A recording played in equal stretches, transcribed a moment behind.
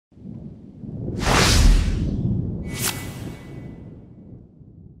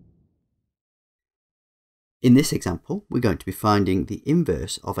In this example, we're going to be finding the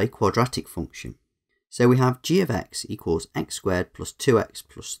inverse of a quadratic function. So we have g of x equals x squared plus 2x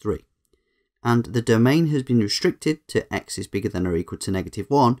plus 3. And the domain has been restricted to x is bigger than or equal to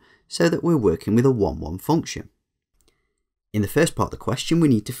 -1, so that we're working with a 1,1 function. In the first part of the question, we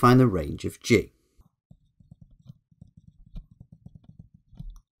need to find the range of g.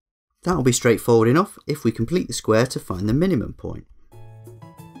 That will be straightforward enough if we complete the square to find the minimum point.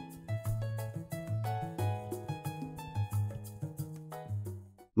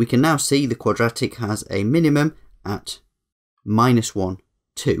 We can now see the quadratic has a minimum at -1,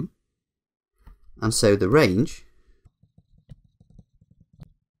 2. And so the range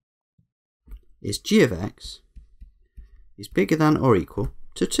is g of x is bigger than or equal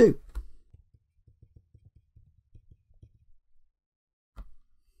to 2.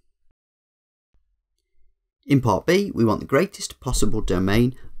 In part B, we want the greatest possible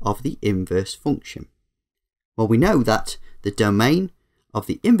domain of the inverse function. Well, we know that the domain of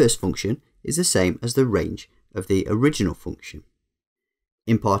the inverse function is the same as the range of the original function.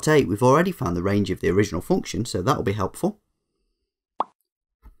 In part A, we've already found the range of the original function, so that will be helpful.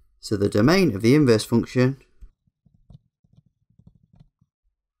 So the domain of the inverse function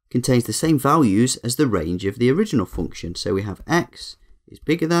contains the same values as the range of the original function. So we have x is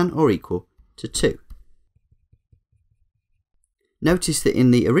bigger than or equal to 2. Notice that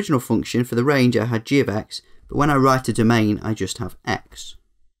in the original function for the range I had g of x, but when I write a domain I just have x.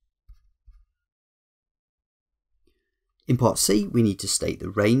 In part C, we need to state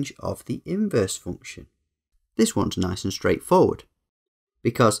the range of the inverse function. This one's nice and straightforward,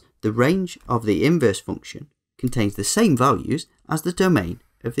 because the range of the inverse function contains the same values as the domain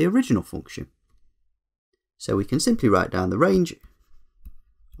of the original function. So we can simply write down the range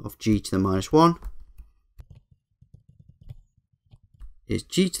of g to the -1 is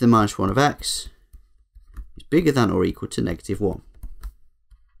g to the -1 of x is bigger than or equal to -1.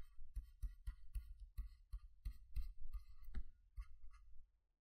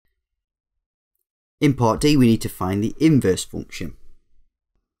 In part D, we need to find the inverse function.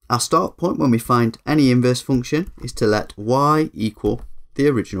 Our start point when we find any inverse function is to let y equal the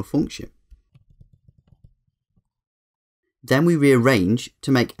original function. Then we rearrange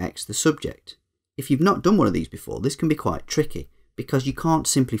to make x the subject. If you've not done one of these before, this can be quite tricky because you can't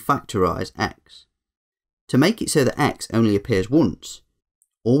simply factorise x. To make it so that x only appears once,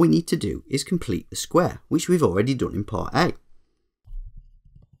 all we need to do is complete the square, which we've already done in part A.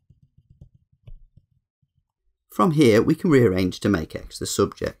 From here, we can rearrange to make x the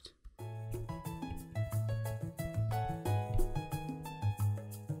subject.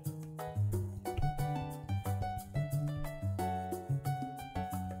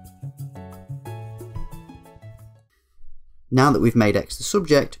 Now that we've made x the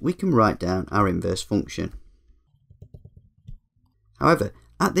subject, we can write down our inverse function. However,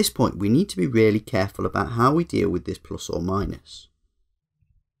 at this point we need to be really careful about how we deal with this plus or minus.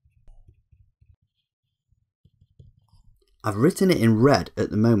 I've written it in red at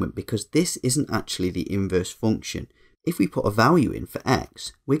the moment because this isn't actually the inverse function. If we put a value in for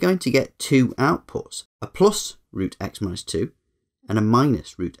x, we're going to get two outputs, a plus root x minus 2 and a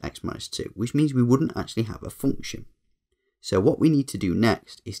minus root x minus 2, which means we wouldn't actually have a function. So what we need to do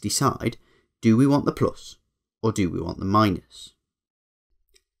next is decide, do we want the plus or do we want the minus?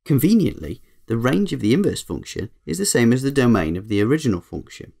 Conveniently, the range of the inverse function is the same as the domain of the original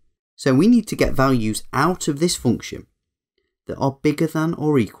function. So we need to get values out of this function that are bigger than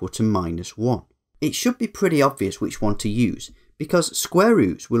or equal to -1. It should be pretty obvious which one to use because square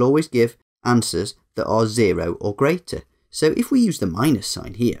roots will always give answers that are 0 or greater. So if we use the minus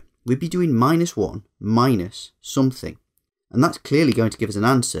sign here, we'd be doing -1 minus something. And that's clearly going to give us an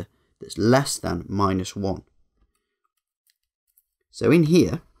answer that's less than -1. So in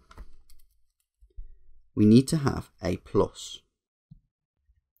here, we need to have a plus.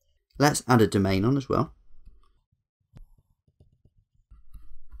 Let's add a domain on as well.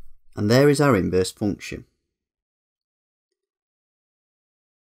 And there is our inverse function.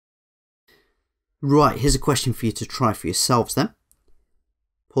 Right, here's a question for you to try for yourselves then.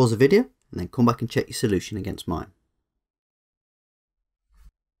 Pause the video and then come back and check your solution against mine.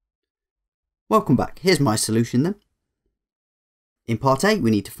 Welcome back, here's my solution then. In part A, we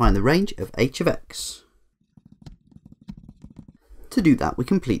need to find the range of h of x. To do that, we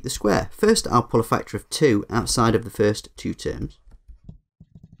complete the square. First, I'll pull a factor of 2 outside of the first two terms.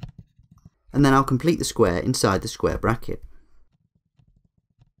 And then I'll complete the square inside the square bracket.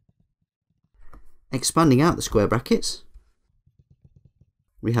 Expanding out the square brackets,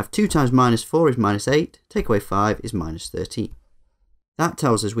 we have 2 times -4 is -8, take away 5 is -13. That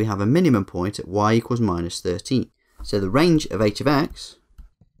tells us we have a minimum point at y equals minus 13. So the range of h of x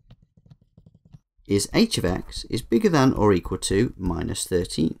is h of x is bigger than or equal to minus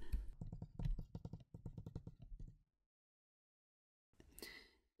 13.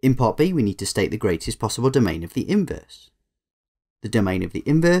 In part B, we need to state the greatest possible domain of the inverse. The domain of the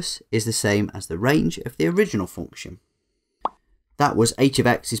inverse is the same as the range of the original function. That was h of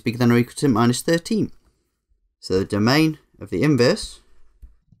x is bigger than or equal to minus 13. So the domain of the inverse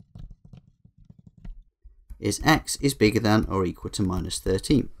is x is bigger than or equal to minus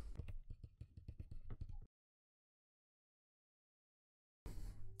 13.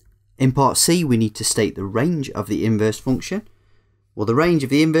 In part C, we need to state the range of the inverse function. Well, the range of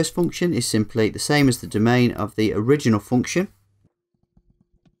the inverse function is simply the same as the domain of the original function.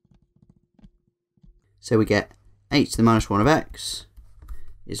 So we get h to the minus 1 of x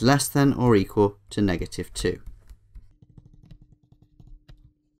is less than or equal to negative 2.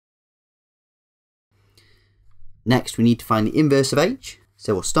 Next, we need to find the inverse of h.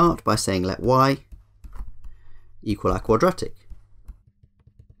 So we'll start by saying let y equal our quadratic.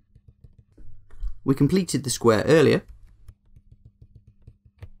 We completed the square earlier,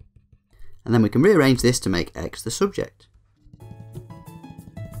 and then we can rearrange this to make x the subject.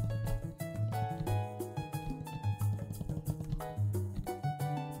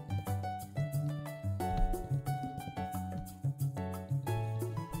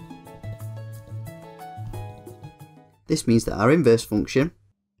 This means that our inverse function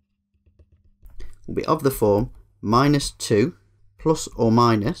will be of the form minus 2 plus or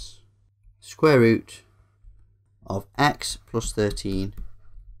minus square root of x plus 13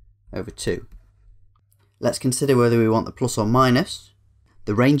 over 2. Let's consider whether we want the plus or minus.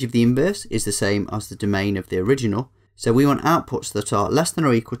 The range of the inverse is the same as the domain of the original, so we want outputs that are less than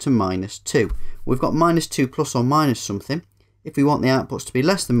or equal to minus 2. We've got minus 2 plus or minus something. If we want the outputs to be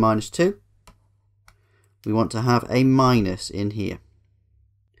less than minus 2, we want to have a minus in here.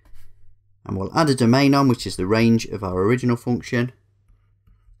 And we'll add a domain on, which is the range of our original function.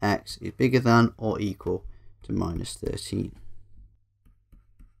 X is bigger than or equal to minus 13.